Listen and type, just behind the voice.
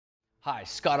Hi,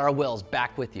 Scott R. Wells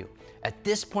back with you. At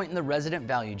this point in the resident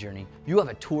value journey, you have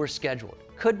a tour scheduled.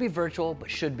 Could be virtual, but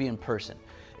should be in person.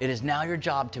 It is now your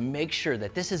job to make sure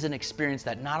that this is an experience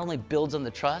that not only builds on the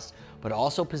trust, but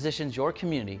also positions your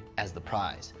community as the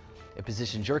prize. It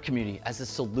positions your community as the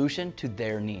solution to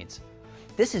their needs.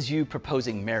 This is you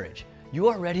proposing marriage. You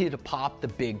are ready to pop the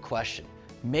big question.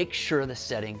 Make sure the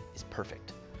setting is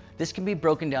perfect. This can be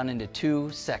broken down into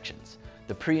two sections: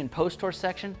 the pre and post tour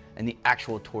section and the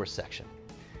actual tour section.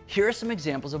 Here are some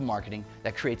examples of marketing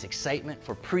that creates excitement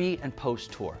for pre and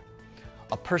post tour.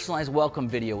 A personalized welcome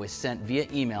video is sent via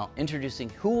email introducing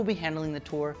who will be handling the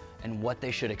tour and what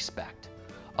they should expect.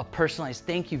 A personalized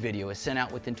thank you video is sent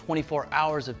out within 24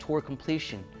 hours of tour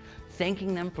completion,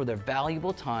 thanking them for their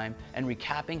valuable time and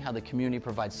recapping how the community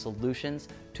provides solutions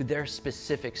to their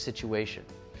specific situation.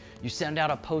 You send out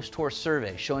a post-tour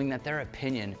survey showing that their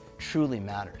opinion truly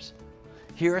matters.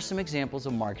 Here are some examples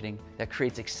of marketing that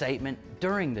creates excitement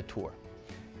during the tour.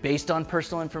 Based on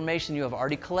personal information you have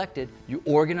already collected, you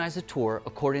organize a tour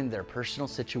according to their personal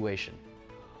situation.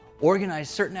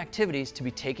 Organize certain activities to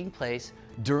be taking place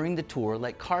during the tour,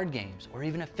 like card games or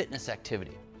even a fitness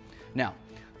activity. Now,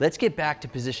 let's get back to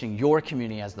positioning your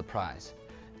community as the prize.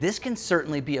 This can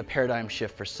certainly be a paradigm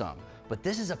shift for some, but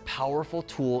this is a powerful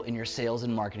tool in your sales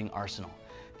and marketing arsenal.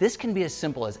 This can be as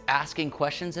simple as asking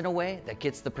questions in a way that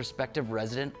gets the prospective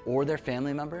resident or their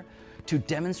family member to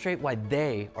demonstrate why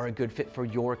they are a good fit for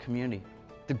your community.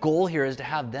 The goal here is to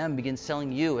have them begin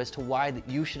selling you as to why that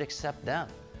you should accept them.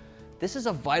 This is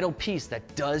a vital piece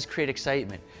that does create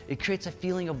excitement. It creates a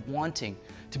feeling of wanting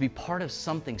to be part of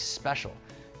something special.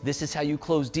 This is how you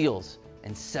close deals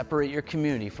and separate your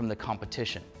community from the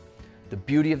competition. The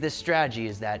beauty of this strategy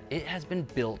is that it has been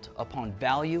built upon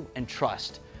value and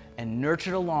trust and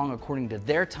nurtured along according to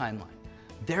their timeline,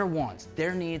 their wants,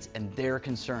 their needs, and their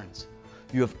concerns.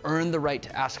 You have earned the right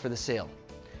to ask for the sale.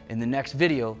 In the next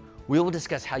video, we will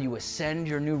discuss how you ascend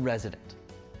your new resident.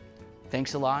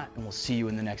 Thanks a lot, and we'll see you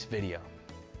in the next video.